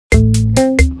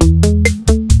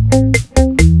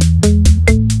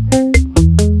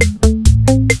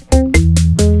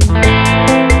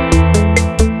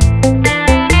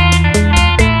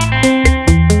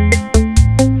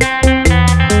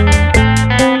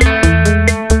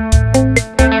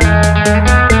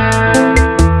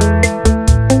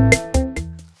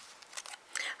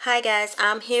guys,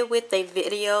 I'm here with a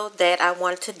video that I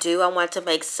wanted to do. I wanted to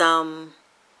make some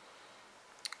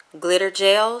glitter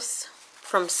gels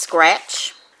from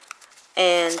scratch.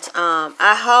 And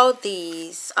I hauled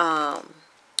these about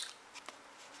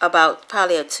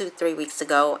probably 2-3 weeks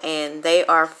ago. And they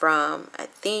are from, I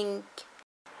think,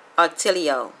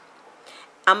 Artilio.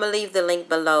 I'm going to leave the link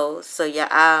below. So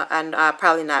yeah, I'm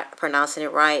probably not pronouncing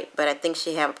it right, but I think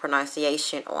she have a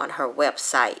pronunciation on her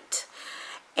website.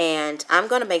 And I'm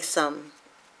going to make some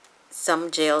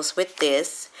gels with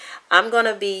this. I'm going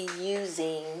to be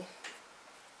using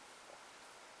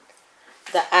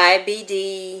the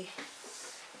IBD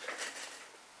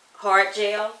hard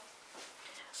gel,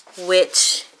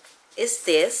 which is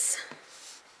this.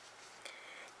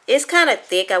 It's kind of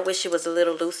thick. I wish it was a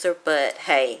little looser, but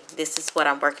hey, this is what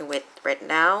I'm working with right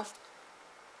now.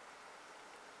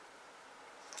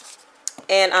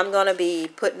 And I'm going to be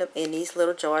putting them in these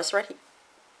little jars right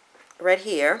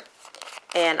here.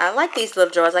 And I like these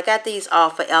little jars. I got these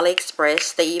off of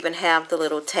AliExpress. They even have the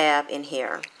little tab in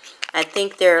here. I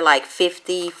think they're like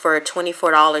 50 for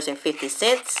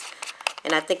 $24.50.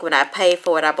 And I think when I paid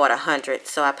for it, I bought 100.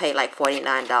 So I paid like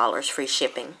 $49 free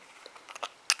shipping.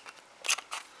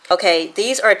 Okay,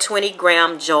 these are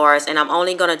 20-gram jars. And I'm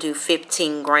only going to do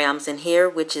 15 grams in here,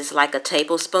 which is like a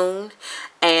tablespoon.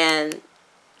 And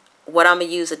what I'm going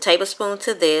to use a tablespoon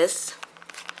to this.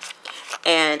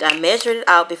 And I measured it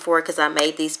out before because I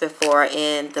made these before.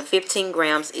 And the 15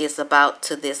 grams is about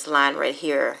to this line right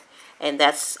here. And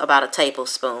that's about a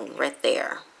tablespoon right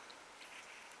there.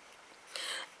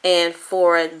 And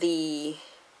for the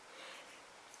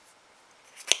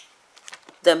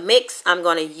mix, I'm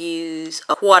going to use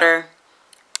a 1/4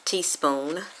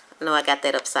 teaspoon. I know I got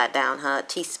that upside down, huh?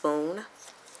 Teaspoon.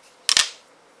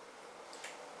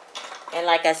 And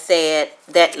like I said,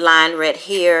 that line right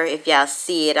here, if y'all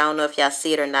see it, I don't know if y'all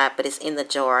see it or not, but it's in the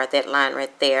jar. That line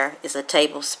right there is a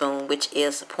tablespoon, which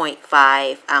is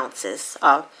 0.5 ounces.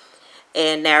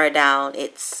 And narrow down,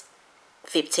 it's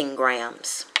 15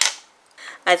 grams.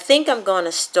 I think I'm going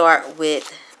to start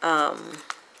with, I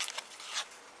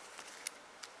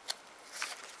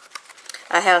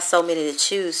have so many to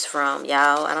choose from,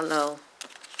 y'all. I don't know.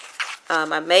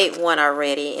 I made one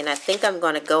already, and I think I'm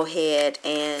going to go ahead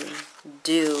and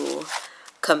do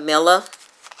Camilla.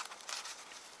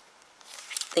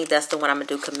 I think that's the one I'm going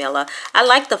to do, Camilla. I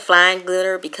like the flying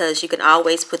glitter because you can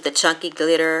always put the chunky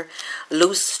glitter,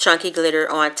 loose chunky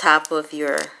glitter on top of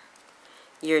your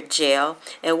gel.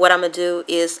 And what I'm going to do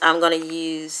is I'm going to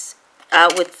use, I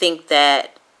would think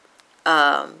that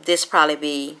this probably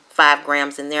be 5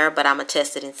 grams in there, but I'm going to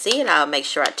test it and see, and I'll make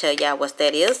sure I tell y'all what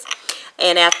that is.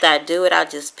 And after I do it, I'll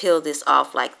just peel this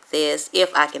off like this.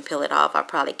 If I can peel it off, I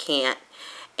probably can't.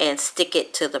 And stick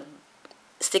it to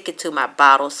my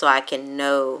bottle so I can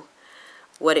know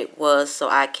what it was, so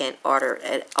I can order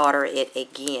it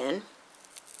again.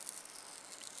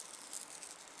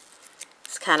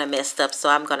 It's kind of messed up, so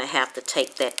I'm going to have to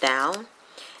take that down.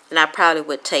 And I probably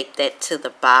would take that to the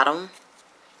bottom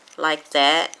like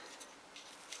that.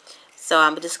 So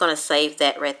I'm just going to save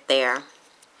that right there.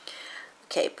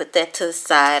 Okay, put that to the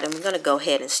side. I'm going to go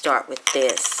ahead and start with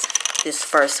this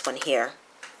first one here.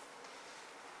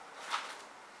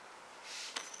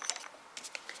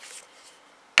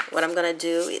 What I'm going to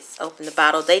do is open the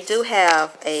bottle. They do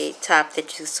have a top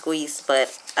that you squeeze,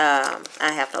 but I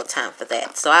have no time for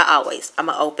that. So I'm going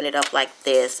to open it up like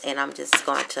this, and I'm just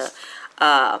going to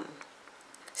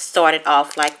start it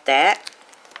off like that.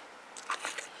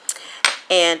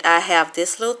 And I have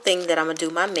this little thing that I'm going to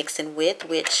do my mixing with,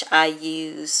 which I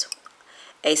use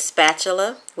a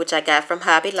spatula, which I got from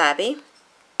Hobby Lobby.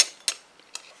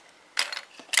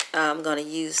 I'm going to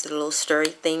use the little stirry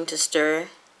thing to stir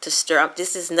up.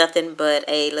 This is nothing but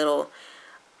a little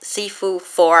seafood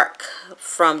fork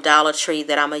from Dollar Tree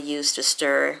that I'm going to use to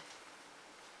stir.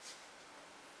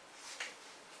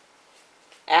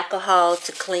 Alcohol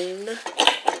to clean.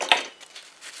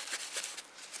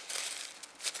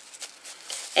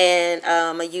 And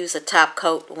I'm going to use a top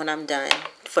coat when I'm done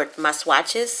for my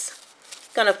swatches.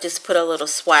 I'm going to just put a little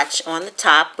swatch on the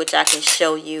top, which I can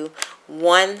show you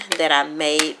one that I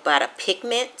made by the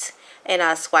pigment. And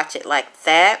I'll swatch it like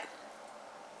that.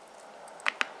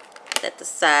 At the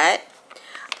side.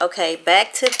 Okay,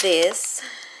 back to this.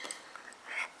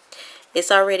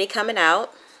 It's already coming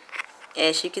out,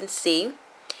 as you can see.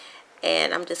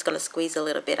 And I'm just going to squeeze a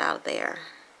little bit out there.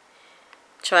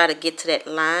 Try to get to that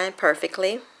line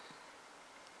perfectly.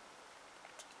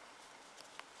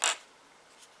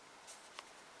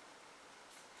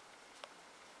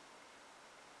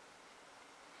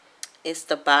 It's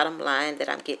the bottom line that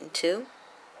I'm getting to.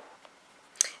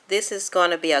 This is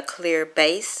going to be a clear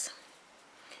base.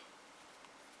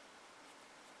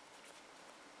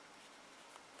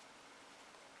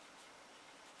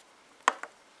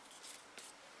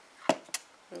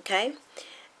 Okay,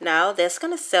 now that's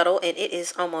going to settle, and it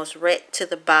is almost right to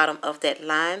the bottom of that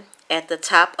line. At the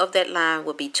top of that line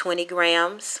will be 20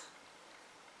 grams,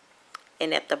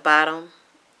 and at the bottom,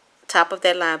 top of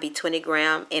that line will be 20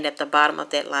 grams, and at the bottom of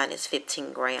that line is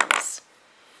 15 grams.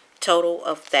 Total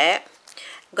of that.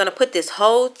 I'm going to put this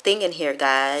whole thing in here,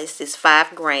 guys. It's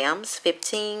 5 grams,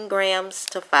 15 grams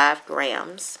to 5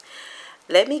 grams.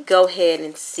 Let me go ahead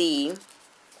and see.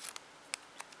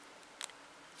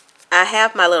 I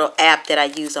have my little app that I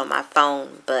use on my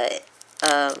phone, but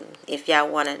if y'all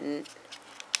want to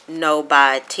know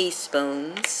by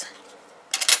teaspoons,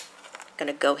 I'm going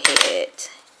to go ahead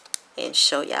and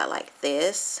show y'all like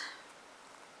this.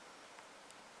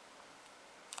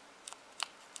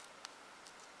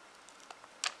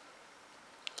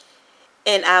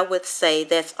 And I would say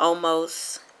that's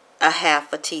almost a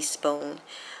half a teaspoon.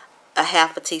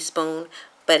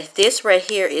 But this right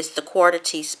here is the 1/4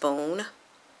 teaspoon.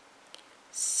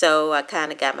 So I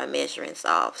kind of got my measurements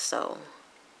off. So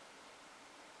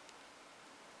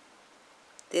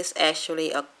this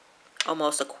actually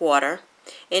almost a 1/4.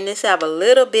 And this have a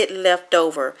little bit left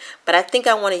over, but I think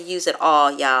I want to use it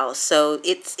all, y'all. So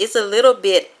it's a little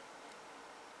bit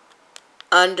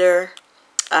under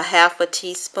a half a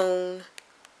teaspoon,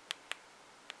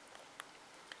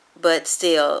 but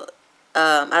still,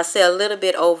 I say a little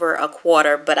bit over a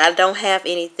 1/4, but I don't have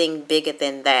anything bigger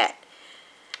than that.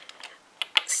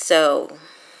 So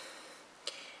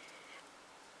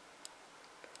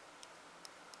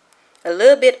a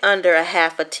little bit under a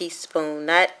half a teaspoon,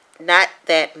 not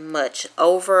that much,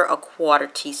 over a 1/4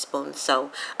 teaspoon.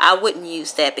 So I wouldn't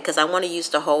use that because I want to use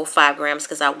the whole 5 grams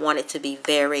because I want it to be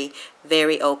very,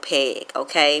 very opaque,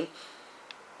 okay?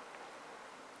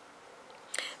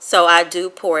 So I do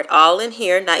pour it all in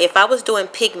here. Now, if I was doing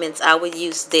pigments, I would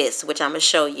use this, which I'm going to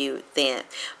show you then.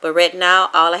 But right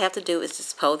now, all I have to do is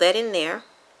just pour that in there.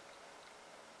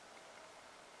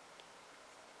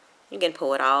 You can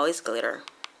pour it all as glitter.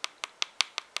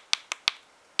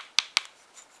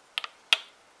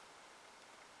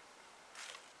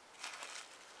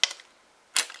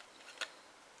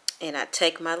 And I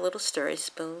take my little stirring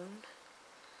spoon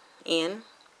in.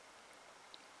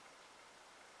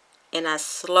 And I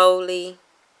slowly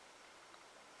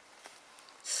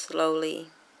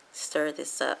stir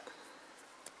this up.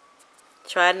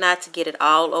 Try not to get it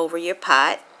all over your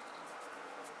pot.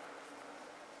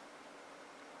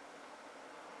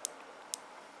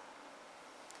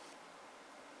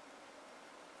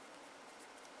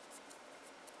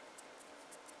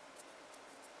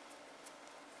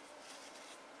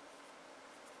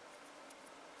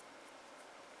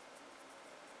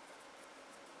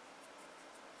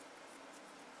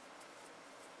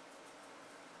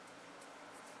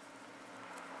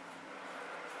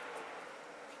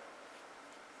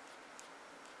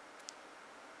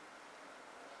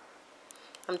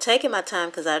 I'm taking my time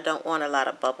because I don't want a lot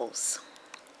of bubbles.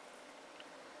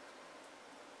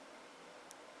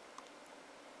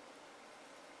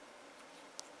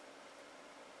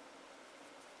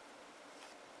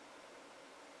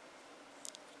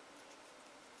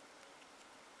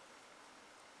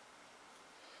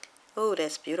 Oh,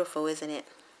 that's beautiful, isn't it?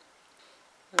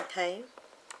 Okay.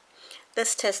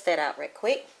 Let's test that out right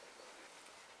quick.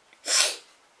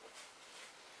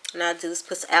 And I do is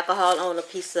put some alcohol on a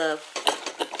piece of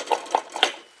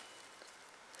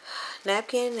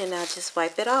napkin, and I just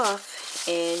wipe it off,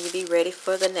 and you'll be ready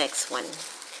for the next one.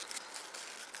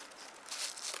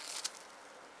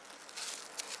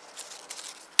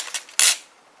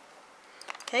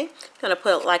 Okay, I'm going to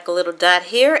put like a little dot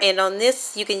here, and on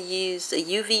this you can use a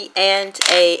UV and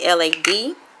a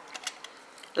LED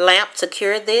lamp to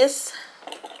cure this.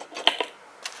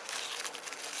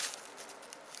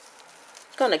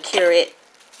 I'm going to cure it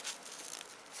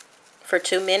for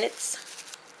 2 minutes.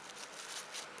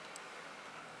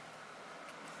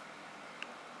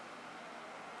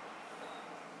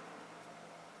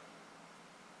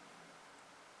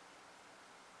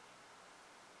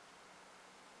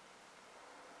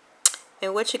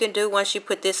 And what you can do once you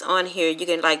put this on here, you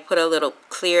can like put a little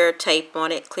clear tape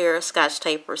on it, clear Scotch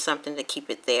tape or something to keep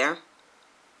it there,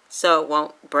 so it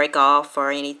won't break off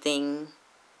or anything.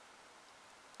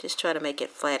 Just try to make it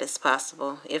flat as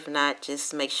possible. If not,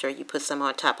 just make sure you put some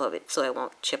on top of it so it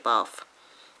won't chip off.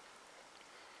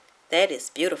 That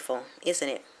is beautiful, isn't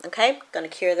it? Okay, gonna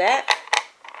cure that.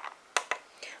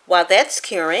 While that's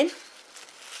curing,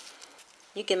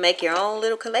 you can make your own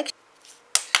little collection.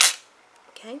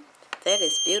 Okay, that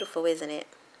is beautiful, isn't it?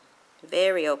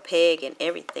 Very opaque and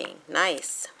everything.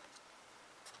 Nice.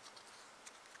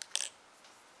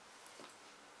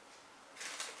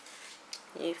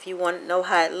 If you want to know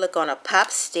how it look on a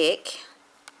pop stick,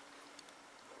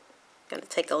 Gonna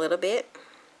take a little bit.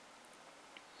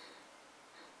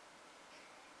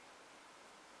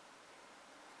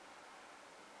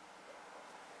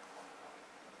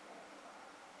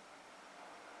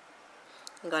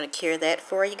 I'm going to cure that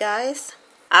for you guys.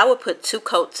 I will put 2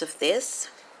 coats of this.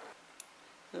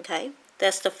 Okay,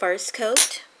 that's the first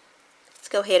coat. Let's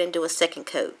go ahead and do a second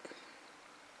coat.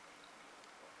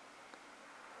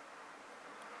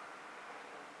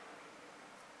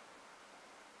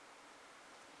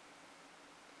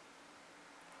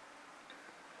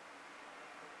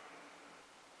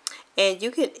 And you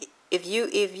can, if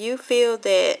you feel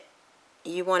that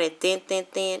you want it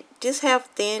thin, just have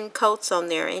thin coats on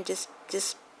there, and just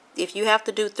if you have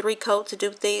to do 3 coats,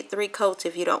 do 3 coats.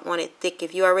 If you don't want it thick,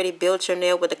 if you already built your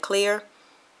nail with a clear,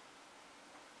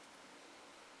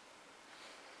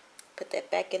 put that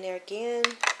back in there again.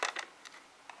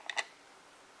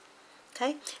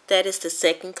 Okay, that is the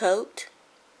second coat.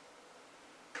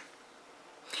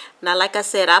 Now, like I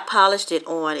said, I polished it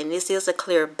on, and this is a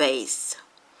clear base.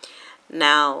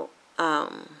 Now,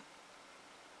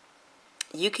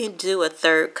 you can do a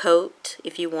 3rd coat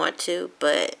if you want to,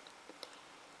 but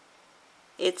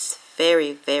it's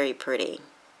very, very pretty.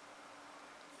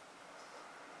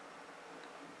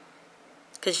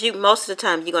 Because most of the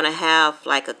time you're going to have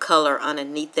like a color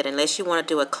underneath it, unless you want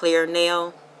to do a clear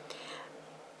nail.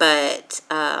 But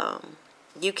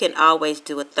you can always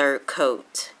do a 3rd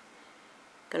coat.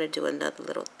 I'm going to do another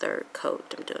little 3rd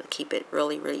coat. I'm going to keep it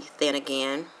really, really thin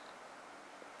again.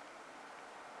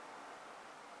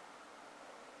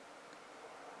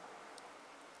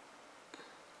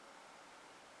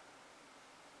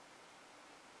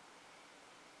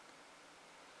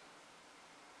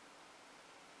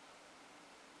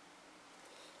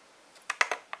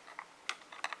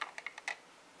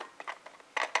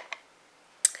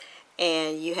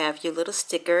 And you have your little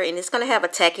sticker, and it's going to have a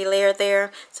tacky layer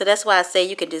there, so that's why I say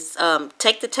you can just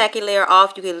take the tacky layer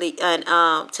off. You can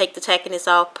take the tackiness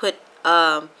off, put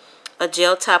a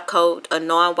gel top coat, a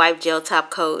non-wipe gel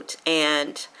top coat,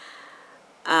 and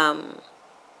a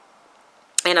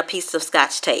piece of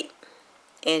Scotch tape,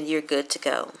 and you're good to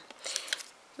go.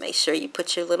 Make sure you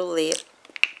put your little lid,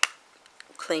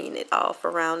 clean it off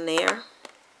around there,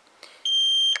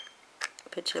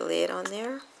 put your lid on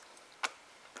there.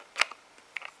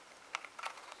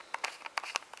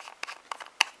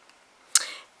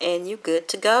 And you're good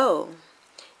to go.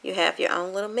 You have your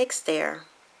own little mix there.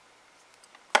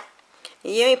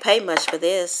 You ain't paid much for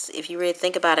this. If you really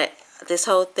think about it, this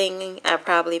whole thing, I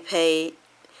probably paid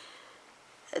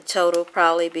a total,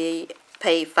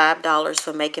 paid $5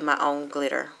 for making my own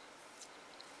glitter.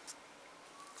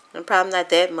 And probably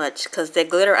not that much, because the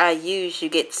glitter I use, you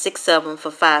get 6 of them for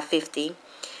 $5.50.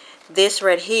 This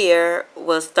right here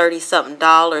was $30-something.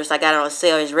 I got it on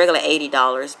sale. It's regular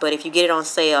 $80. But if you get it on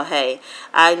sale, hey,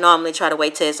 I normally try to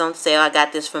wait till it's on sale. I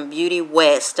got this from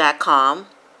beautywest.com.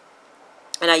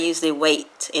 And I usually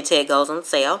wait until it goes on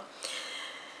sale.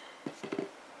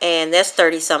 And that's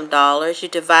 $30-something. You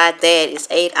divide that, it's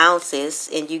 8 ounces.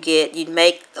 And you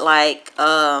make like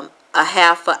a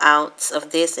half an ounce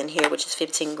of this in here, which is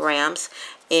 15 grams.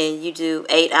 And you do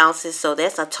 8 ounces. So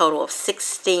that's a total of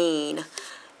 16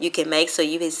 you can make. So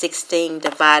you get 16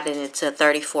 divided into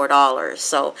 $34.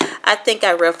 So I think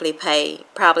I roughly pay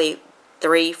probably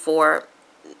 $3, $4,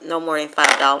 no more than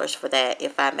 $5 for that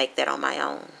if I make that on my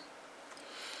own.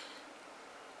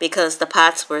 Because the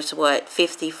pots were what,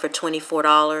 50 for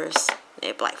 $24.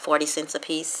 They're like 40 cents a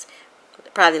piece.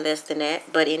 Probably less than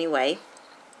that, but anyway.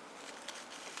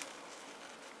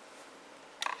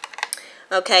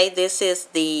 Okay, this is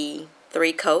the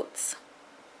 3 coats,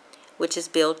 which is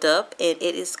built up, and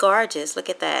it is gorgeous. Look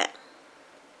at that.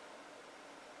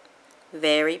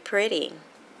 Very pretty.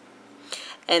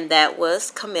 And that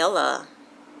was Camilla.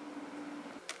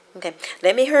 Okay,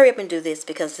 let me hurry up and do this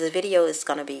because the video is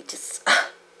going to be just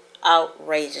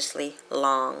outrageously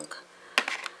long.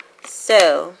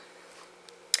 So,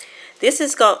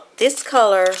 this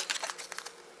color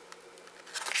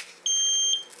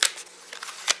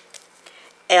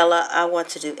Ella. I want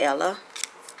to do Ella.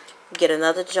 Get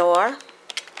another jar,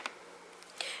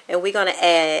 and we're going to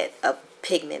add a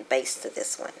pigment base to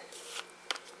this one.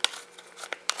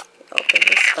 Open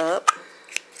this up,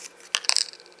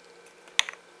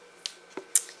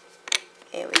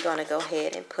 and we're going to go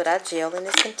ahead and put our gel in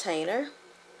this container.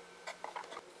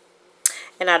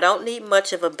 And I don't need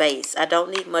much of a base. I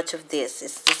don't need much of this.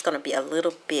 It's just going to be a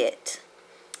little bit,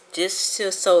 just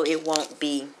so it won't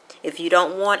be, if you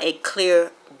don't want a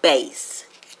clear base.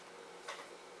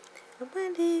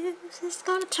 But it's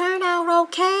going to turn out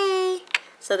okay.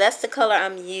 So that's the color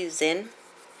I'm using.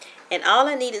 And all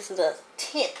I need is a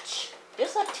tinge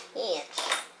Just a tinge.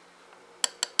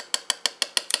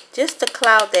 Just to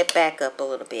cloud that back up a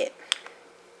little bit.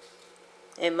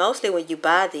 And mostly when you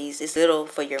buy these, it's little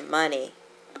for your money.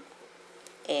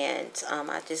 And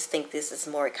I just think this is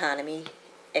more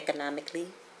economically.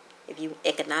 If you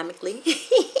economically.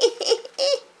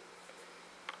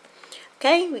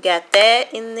 Okay, we got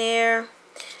that in there.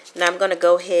 Now I'm going to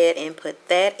go ahead and put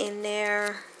that in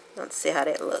there. Let's see how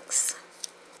that looks.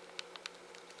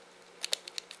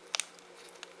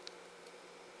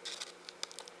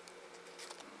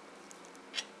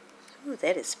 Ooh,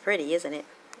 that is pretty, isn't it?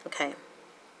 Okay.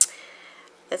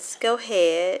 Let's go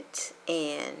ahead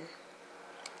and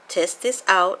test this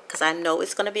out because I know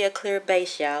it's going to be a clear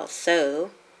base, y'all.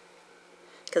 So,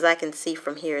 because I can see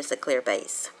from here it's a clear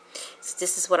base. So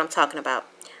this is what I'm talking about.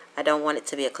 I don't want it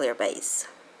to be a clear base.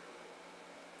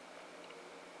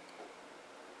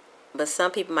 But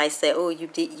some people might say, oh, you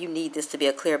need this to be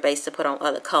a clear base to put on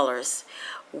other colors,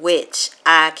 which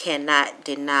I cannot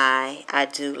deny. I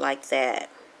do like that.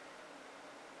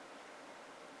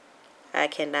 I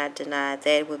cannot deny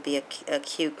that would be a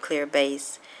cute clear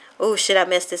base. Oh, should I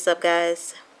mess this up,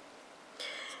 guys?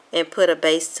 And put a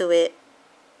base to it.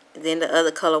 Then the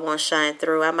other color won't shine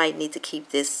through. I might need to keep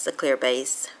this a clear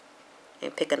base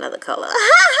and pick another color.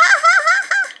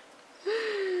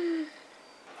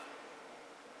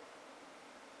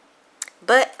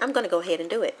 But I'm going to go ahead and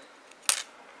do it.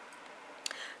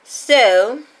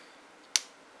 So,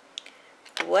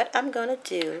 what I'm going to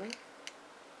do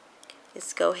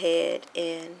is go ahead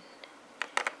and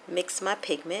mix my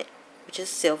pigment, which is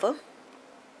silver.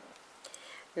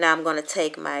 Now I'm going to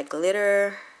take my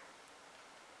glitter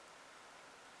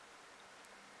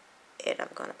and I'm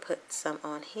going to put some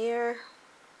on here.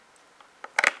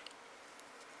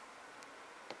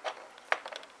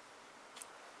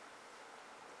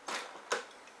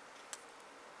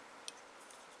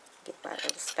 Get my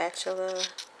little spatula.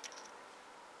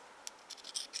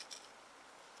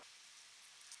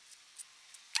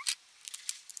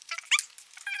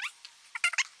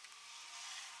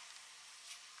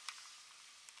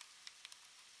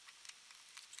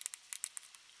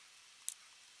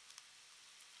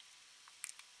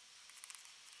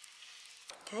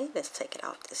 Okay, let's take it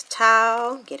off this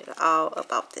towel, get it all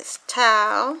up off this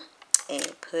towel,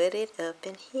 and put it up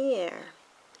in here.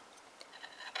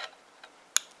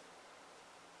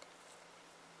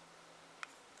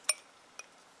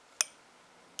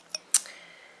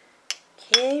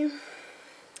 Okay,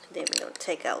 then we're going to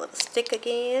take our little stick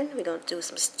again. We're going to do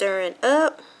some stirring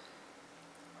up.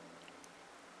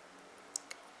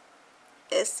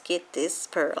 Let's get this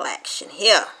pearl action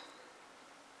here.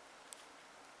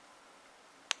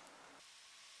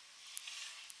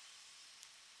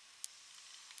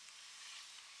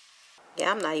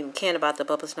 Yeah, I'm not even caring about the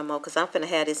bubbles no more because I'm finna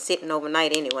have this sitting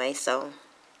overnight anyway, so.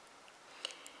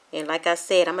 And like I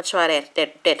said, I'm going to try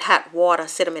that hot water,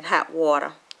 sit them in hot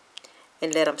water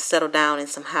and let them settle down in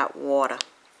some hot water.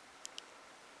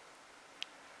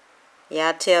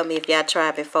 Y'all tell me if y'all try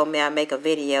it before me, I'll make a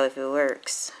video if it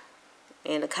works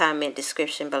in the comment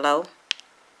description below.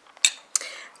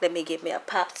 Let me get me a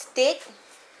pop stick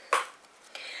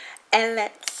and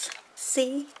let's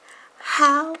see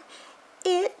how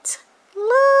it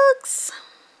looks.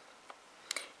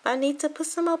 If I need to put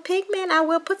some more pigment, I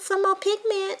will put some more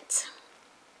pigment.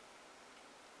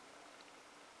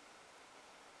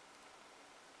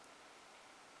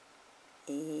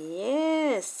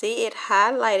 Yeah, see, it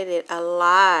highlighted it a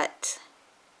lot.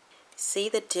 See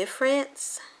the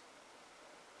difference?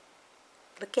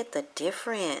 Look at the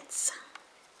difference.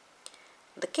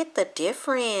 Look at the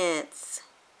difference.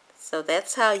 So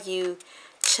that's how you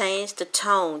change the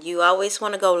tone. You always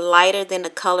want to go lighter than the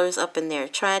colors up in there.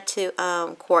 Try to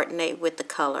coordinate with the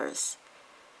colors.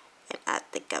 And I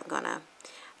think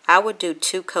I would do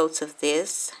 2 coats of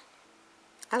this.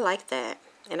 I like that.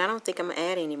 And I don't think I'm going to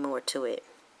add any more to it.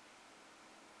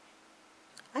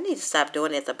 I need to stop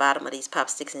doing it at the bottom of these pop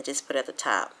sticks and just put it at the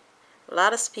top. A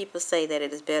lot of people say that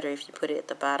it is better if you put it at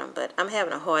the bottom, but I'm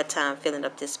having a hard time filling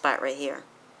up this spot right here.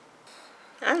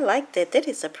 I like that. That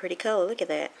is a pretty color. Look at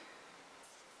that.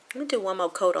 I'm going to do one more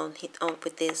coat on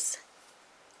with this.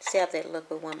 See how that look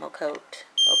with one more coat.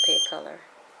 Opaque color.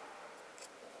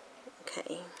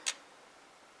 Okay.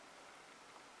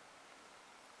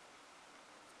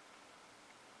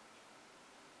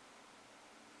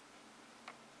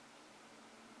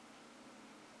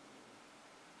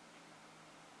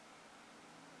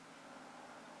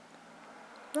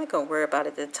 I'm not going to worry about it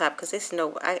at the top because it's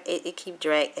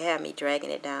it have me dragging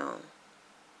it down.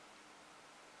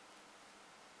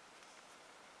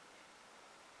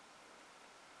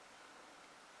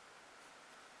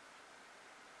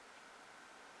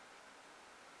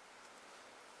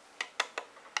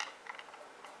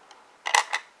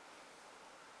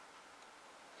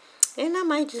 And I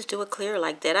might just do a clear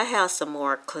like that. I have some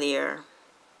more clear.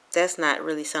 That's not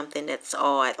really something that's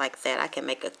odd like that. I can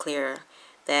make a clear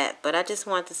that. But I just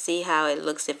want to see how it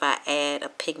looks if I add a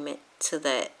pigment to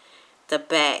the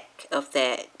back of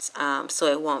that. So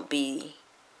it won't be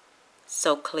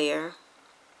so clear.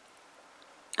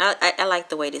 I like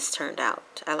the way this turned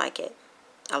out. I like it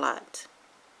a lot.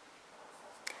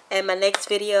 In my next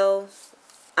video,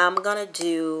 I'm going to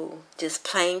do just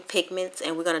plain pigments,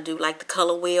 and we're going to do like the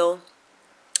color wheel.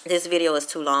 This video is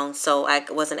too long, so I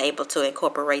wasn't able to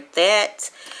incorporate that.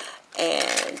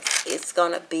 And it's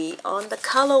going to be on the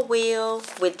color wheel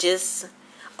with just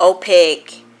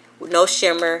opaque, with no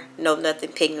shimmer, no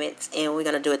nothing pigments. And we're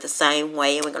going to do it the same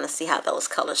way, and we're going to see how those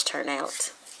colors turn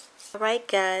out. Alright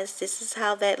guys, this is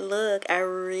how that look. I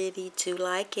really do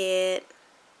like it.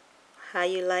 How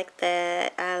you like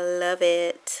that? I love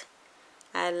it.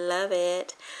 I love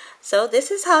it. So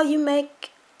this is how you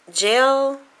make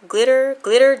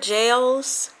glitter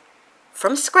gels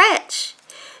from scratch.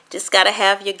 Just gotta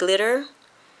have your glitter,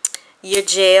 your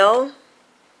gel,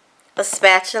 a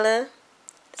spatula,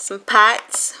 some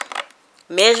pots,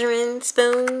 measuring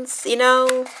spoons, you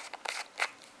know,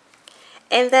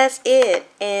 and that's it.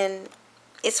 And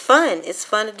it's fun. It's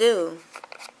fun to do.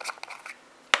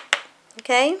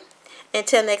 Okay?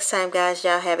 Until next time, guys,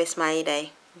 y'all have a smiley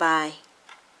day. Bye.